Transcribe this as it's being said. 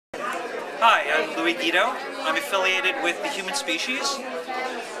Hi, I'm Gedo. I'm affiliated with the Human Species,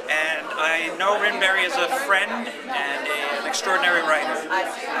 and I know Rynn Berry as a friend and an extraordinary writer.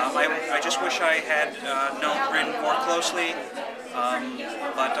 I just wish I had known Rynn more closely,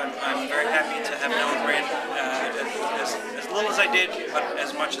 but I'm very happy to have known Rynn as little as I did, but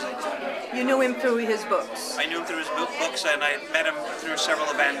as much as I did. You knew him through his books? I knew him through his books, and I met him through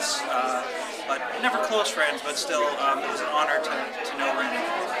several events, but never close friends, but still it was an honor to know Rynn.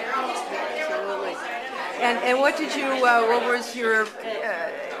 Absolutely. And what did you, what was your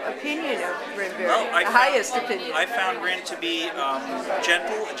opinion of Rynn Berry? Well, the highest opinion? I found Rynn to be a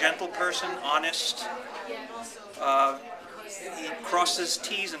gentle person, honest. He crossed his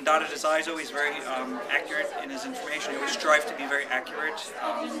T's and dotted his I's, always very accurate in his information. He always strive to be very accurate.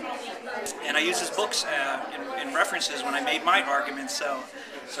 And I use his books in references when I made my arguments, so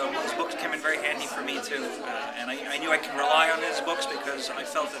his books came in very handy for me too. And I knew I could rely on his books because I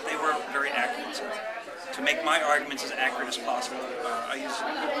felt that they were very accurate. So to make my arguments as accurate as possible, I use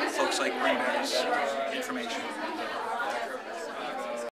folks like Rynn Berry's information.